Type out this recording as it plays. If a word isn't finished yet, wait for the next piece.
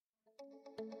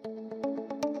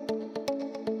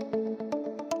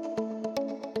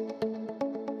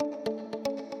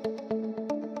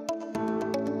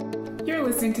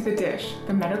listening to The Dish,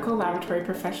 the Medical Laboratory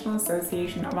Professional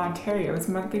Association of Ontario's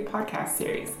monthly podcast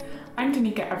series. I'm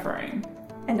Danica Evering.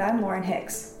 And I'm Lauren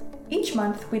Hicks. Each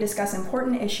month, we discuss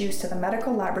important issues to the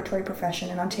medical laboratory profession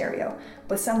in Ontario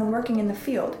with someone working in the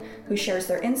field who shares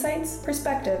their insights,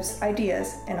 perspectives,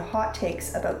 ideas, and hot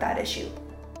takes about that issue.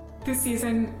 This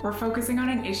season, we're focusing on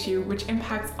an issue which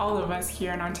impacts all of us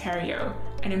here in Ontario,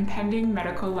 an impending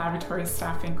medical laboratory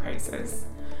staffing crisis.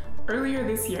 Earlier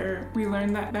this year, we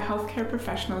learned that the healthcare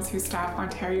professionals who staff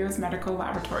Ontario's medical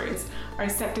laboratories are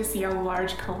set to see a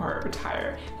large cohort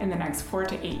retire in the next 4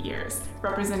 to 8 years,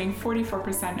 representing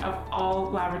 44% of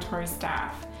all laboratory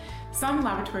staff. Some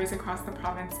laboratories across the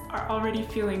province are already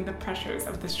feeling the pressures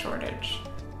of this shortage.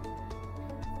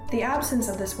 The absence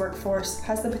of this workforce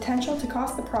has the potential to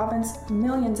cost the province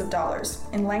millions of dollars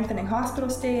in lengthening hospital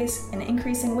stays and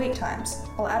increasing wait times,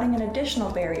 while adding an additional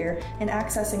barrier in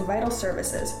accessing vital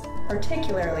services,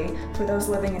 particularly for those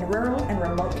living in rural and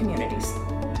remote communities.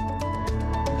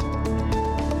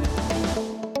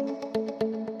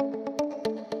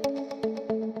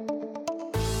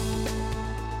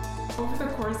 Over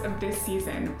the course of this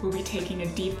season, we'll be taking a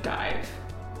deep dive.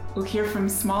 We'll hear from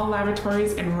small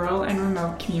laboratories in rural and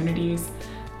remote communities,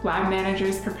 lab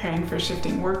managers preparing for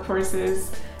shifting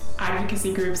workforces,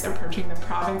 advocacy groups approaching the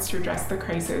province to address the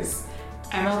crisis,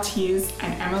 MLTs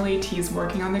and MLATs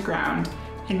working on the ground,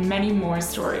 and many more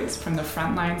stories from the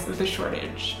front lines of the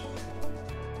shortage.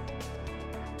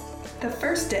 The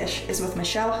first dish is with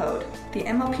Michelle Hode, the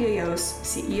MLPAO's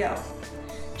CEO.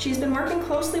 She's been working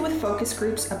closely with focus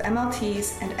groups of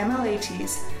MLTs and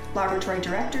MLATs, laboratory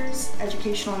directors,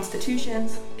 educational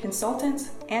institutions, consultants,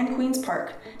 and Queen's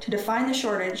Park to define the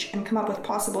shortage and come up with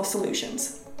possible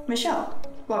solutions. Michelle,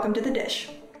 welcome to The Dish.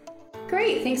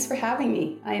 Great, thanks for having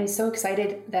me. I am so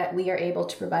excited that we are able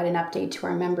to provide an update to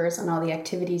our members on all the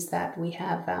activities that we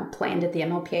have planned at the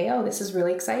MLPAO. This is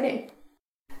really exciting.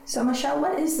 So Michelle,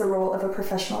 what is the role of a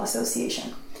professional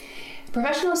association? A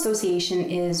professional association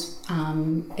is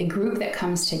a group that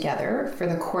comes together for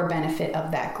the core benefit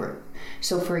of that group.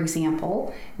 So for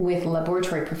example, with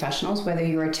laboratory professionals, whether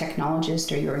you're a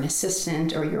technologist or you're an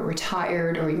assistant or you're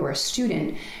retired or you're a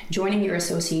student, joining your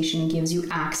association gives you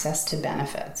access to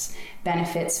benefits.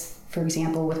 Benefits, for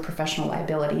example, with professional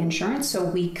liability insurance.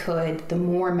 So the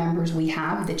more members we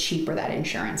have, the cheaper that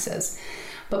insurance is.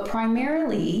 But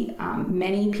primarily,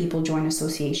 many people join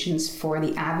associations for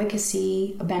the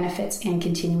advocacy benefits and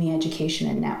continuing education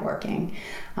and networking.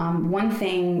 One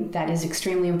thing that is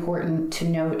extremely important to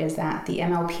note is that the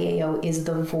MLPAO is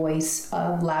the voice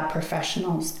of lab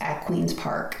professionals at Queen's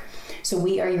Park. So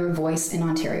we are your voice in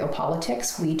Ontario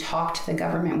politics. We talk to the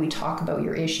government, we talk about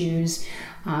your issues.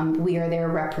 We are there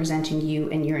representing you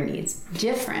and your needs.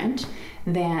 Different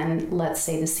than, let's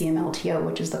say, the CMLTO,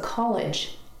 which is the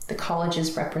college. The college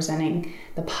is representing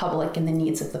the public and the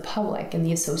needs of the public, and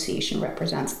the association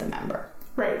represents the member.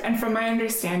 Right, and from my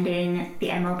understanding, the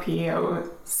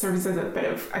MLPAO serves as a bit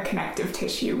of a connective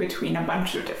tissue between a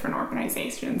bunch of different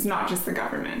organizations, not just the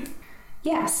government.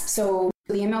 Yes, so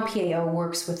the MLPAO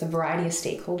works with a variety of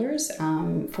stakeholders.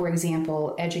 For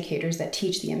example, educators that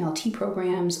teach the MLT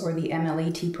programs or the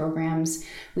MLAT programs.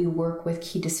 We work with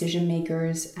key decision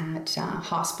makers at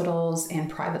hospitals and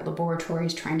private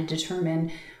laboratories trying to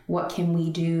determine what can we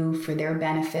do for their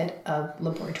benefit of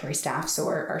laboratory staff. So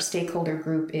our stakeholder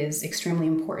group is extremely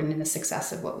important in the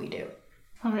success of what we do.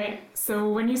 All right, so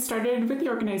when you started with the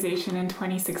organization in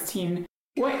 2016,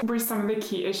 what were some of the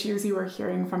key issues you were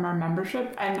hearing from our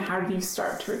membership, and how did you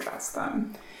start to address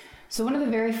them? So one of the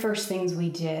very first things we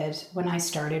did when I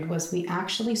started was we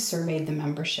actually surveyed the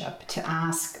membership to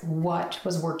ask what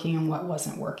was working and what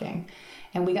wasn't working.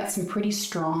 And we got some pretty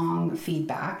strong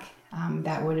feedback.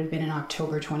 That would have been in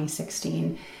October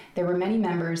 2016. There were many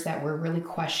members that were really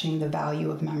questioning the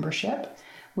value of membership.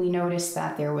 We noticed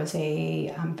that there was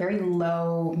a very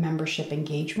low membership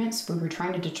engagement, so we were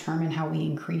trying to determine how we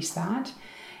increase that.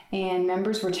 And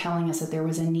members were telling us that there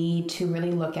was a need to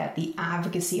really look at the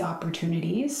advocacy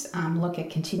opportunities, look at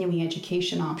continuing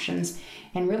education options,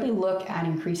 and really look at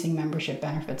increasing membership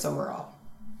benefits overall.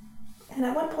 And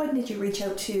at what point did you reach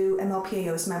out to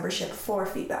MLPAO's membership for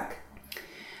feedback?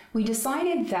 We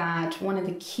decided that one of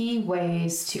the key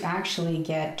ways to actually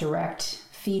get direct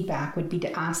feedback would be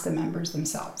to ask the members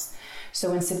themselves.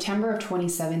 So in September of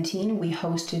 2017, we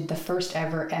hosted the first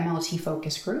ever MLT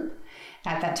focus group,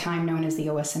 at that time known as the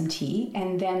OSMT.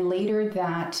 And then later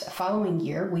that following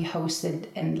year, we hosted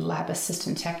a lab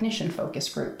assistant technician focus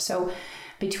group. So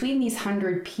between these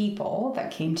 100 people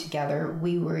that came together,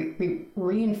 we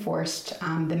reinforced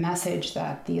the message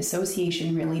that the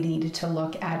association really needed to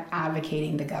look at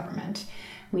advocating the government.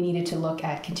 We needed to look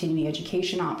at continuing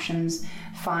education options,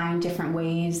 find different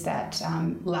ways that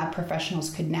lab professionals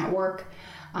could network,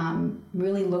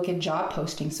 really look at job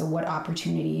postings. So what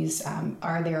opportunities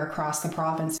are there across the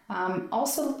province?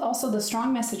 Also, the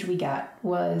strong message we got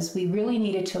was we really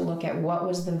needed to look at what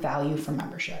was the value for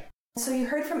membership. So you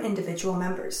heard from individual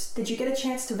members. Did you get a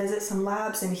chance to visit some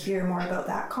labs and hear more about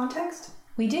that context?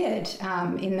 We did.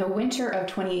 In the winter of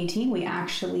 2018, we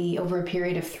actually, over a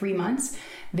period of 3 months,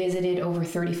 visited over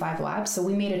 35 labs. So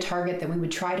we made a target that we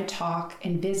would try to talk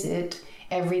and visit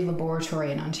every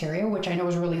laboratory in Ontario, which I know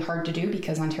is really hard to do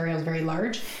because Ontario is very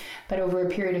large. But over a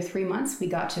period of 3 months, we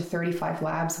got to 35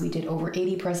 labs. We did over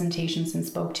 80 presentations and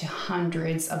spoke to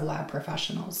hundreds of lab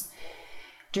professionals.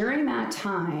 During that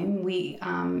time, we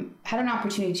had an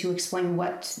opportunity to explain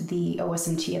what the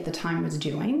OSMT at the time was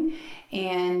doing.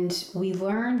 And we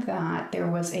learned that there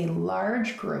was a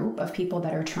large group of people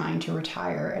that are trying to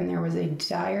retire, and there was a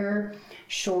dire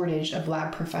shortage of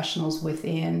lab professionals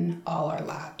within all our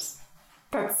labs.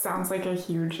 That sounds like a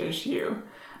huge issue.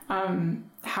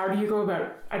 How do you go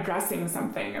about addressing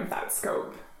something of that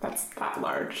scope that's that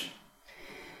large?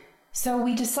 So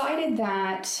we decided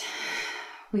that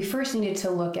we first needed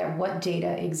to look at what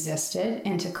data existed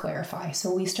and to clarify.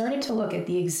 So we started to look at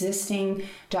the existing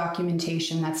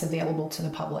documentation that's available to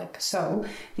the public. So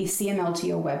the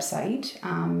CMLTO website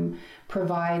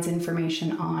provides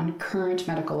information on current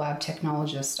medical lab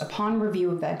technologists. Upon review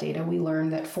of that data, we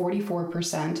learned that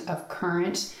 44% of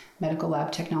current medical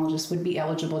lab technologists would be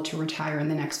eligible to retire in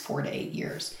the next 4 to 8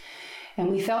 years. And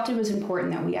we felt it was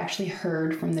important that we actually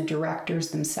heard from the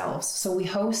directors themselves. So we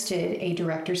hosted a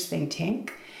directors think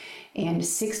tank, and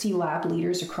 60 lab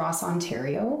leaders across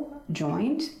Ontario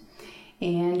joined.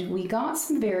 And we got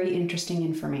some very interesting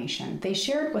information. They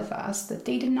shared with us that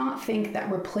they did not think that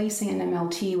replacing an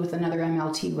MLT with another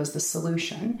MLT was the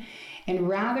solution. And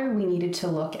rather, we needed to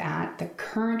look at the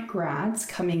current grads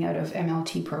coming out of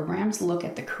MLT programs, look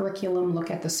at the curriculum, look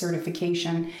at the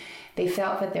certification. They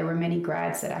felt that there were many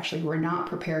grads that actually were not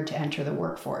prepared to enter the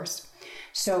workforce.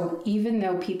 So even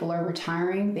though people are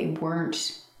retiring, they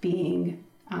weren't being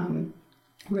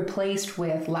replaced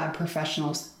with lab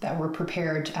professionals that were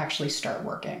prepared to actually start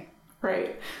working.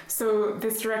 Right. So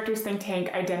this directors think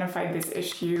tank identified this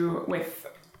issue with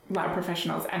lab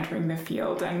professionals entering the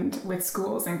field and with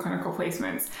schools and clinical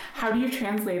placements. How do you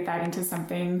translate that into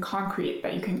something concrete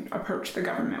that you can approach the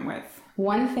government with?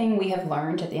 One thing we have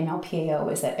learned at the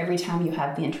MLPAO is that every time you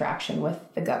have the interaction with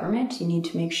the government, you need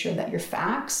to make sure that your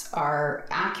facts are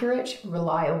accurate,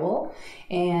 reliable,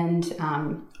 and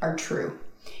are true.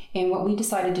 And what we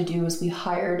decided to do is we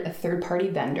hired a third-party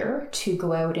vendor to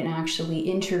go out and actually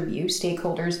interview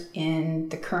stakeholders in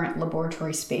the current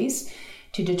laboratory space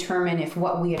to determine if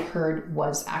what we had heard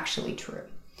was actually true.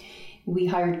 We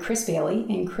hired Chris Bailey,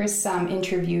 and Chris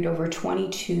interviewed over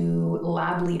 22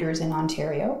 lab leaders in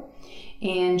Ontario.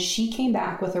 And she came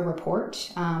back with a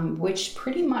report which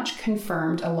pretty much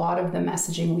confirmed a lot of the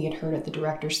messaging we had heard at the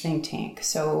directors think tank.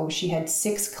 So she had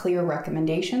 6 clear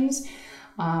recommendations.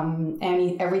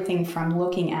 Everything from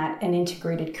looking at an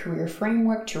integrated career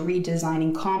framework to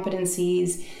redesigning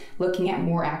competencies, looking at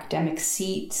more academic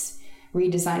seats,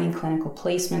 redesigning clinical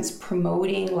placements,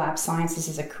 promoting lab sciences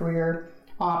as a career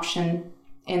option,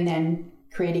 and then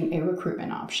creating a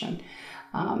recruitment option.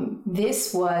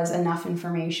 This was enough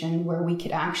information where we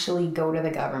could actually go to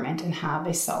the government and have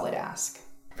a solid ask.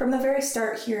 From the very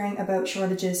start, hearing about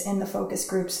shortages in the focus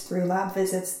groups through lab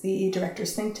visits, the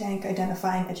directors think tank,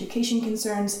 identifying education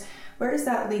concerns, where does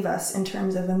that leave us in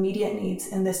terms of immediate needs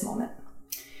in this moment?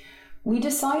 We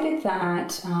decided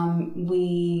that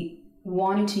we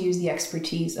wanted to use the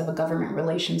expertise of a government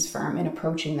relations firm in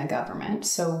approaching the government.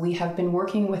 So we have been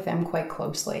working with them quite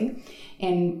closely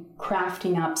and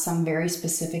crafting up some very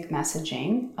specific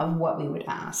messaging of what we would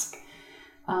ask.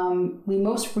 We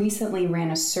most recently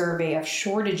ran a survey of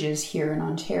shortages here in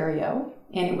Ontario,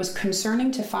 and it was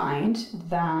concerning to find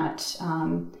that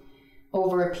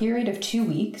over a period of 2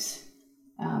 weeks,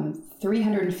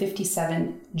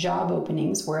 357 job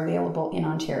openings were available in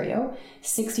Ontario.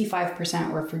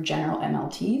 65% were for general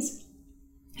MLTs,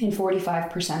 and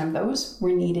 45% of those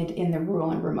were needed in the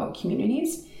rural and remote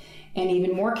communities. And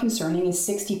even more concerning is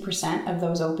 60% of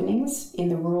those openings in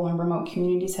the rural and remote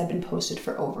communities had been posted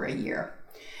for over a year.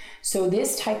 So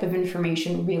this type of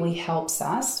information really helps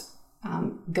us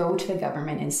go to the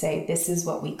government and say, this is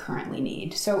what we currently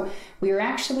need. So we are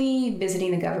actually visiting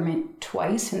the government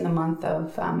twice in the month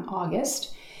of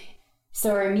August. So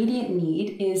our immediate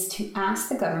need is to ask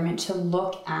the government to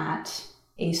look at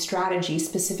a strategy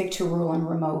specific to rural and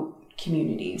remote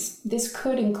communities. This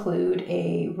could include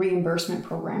a reimbursement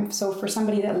program. So for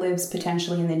somebody that lives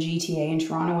potentially in the GTA in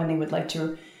Toronto and they would like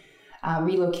to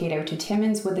relocate out to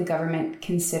Timmins, would the government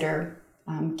consider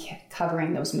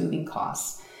covering those moving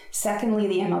costs? Secondly,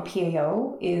 the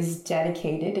MLPAO is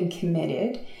dedicated and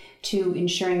committed to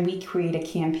ensuring we create a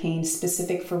campaign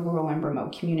specific for rural and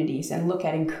remote communities and look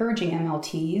at encouraging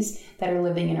MLTs that are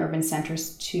living in urban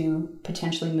centers to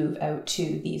potentially move out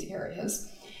to these areas.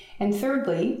 And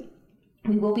thirdly,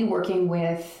 we will be working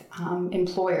with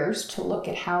employers to look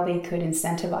at how they could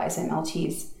incentivize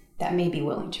MLTs that may be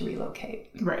willing to relocate.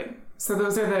 Right. So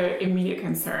those are the immediate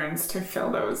concerns to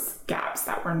fill those gaps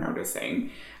that we're noticing.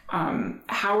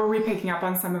 How are we picking up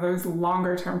on some of those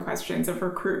longer term questions of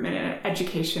recruitment and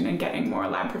education and getting more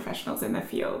lab professionals in the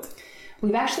field?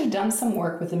 We've actually done some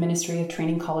work with the Ministry of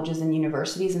Training Colleges and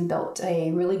Universities and built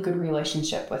a really good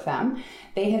relationship with them.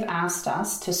 They have asked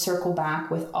us to circle back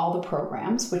with all the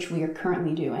programs, which we are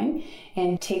currently doing,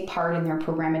 and take part in their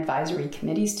program advisory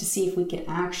committees to see if we could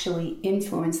actually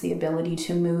influence the ability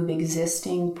to move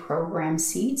existing program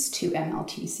seats to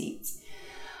MLT seats.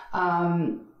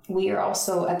 We are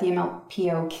also at the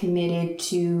MLPAO committed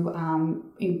to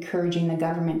encouraging the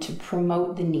government to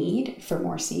promote the need for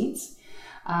more seats.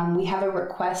 We have a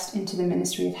request into the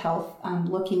Ministry of Health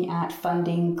looking at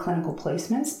funding clinical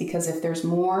placements, because if there's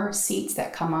more seats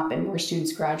that come up and more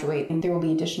students graduate, then there will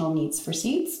be additional needs for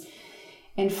seats.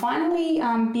 And finally,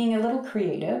 being a little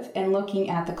creative and looking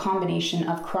at the combination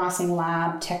of crossing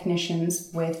lab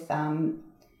technicians with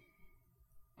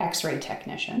X-ray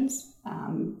technicians.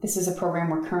 This is a program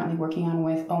we're currently working on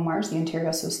with OMARS, the Ontario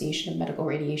Association of Medical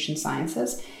Radiation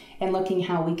Sciences, and looking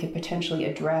how we could potentially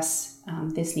address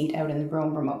this need out in the rural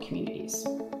and remote communities.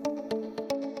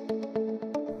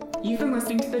 You've been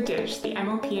listening to The Dish, the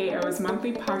MLPAO's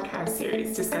monthly podcast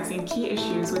series discussing key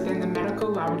issues within the medical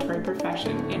laboratory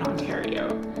profession in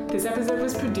Ontario. This episode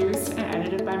was produced and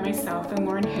edited by myself and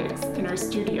Lauren Hicks in our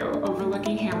studio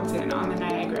overlooking Hamilton on the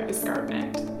Niagara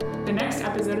Escarpment. The next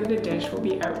episode of The Dish will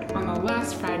be out on the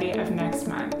last Friday of next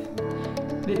month.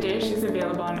 The Dish is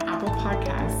available on Apple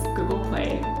Podcasts, Google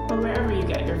Play, or wherever you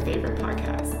get your favorite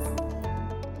podcasts.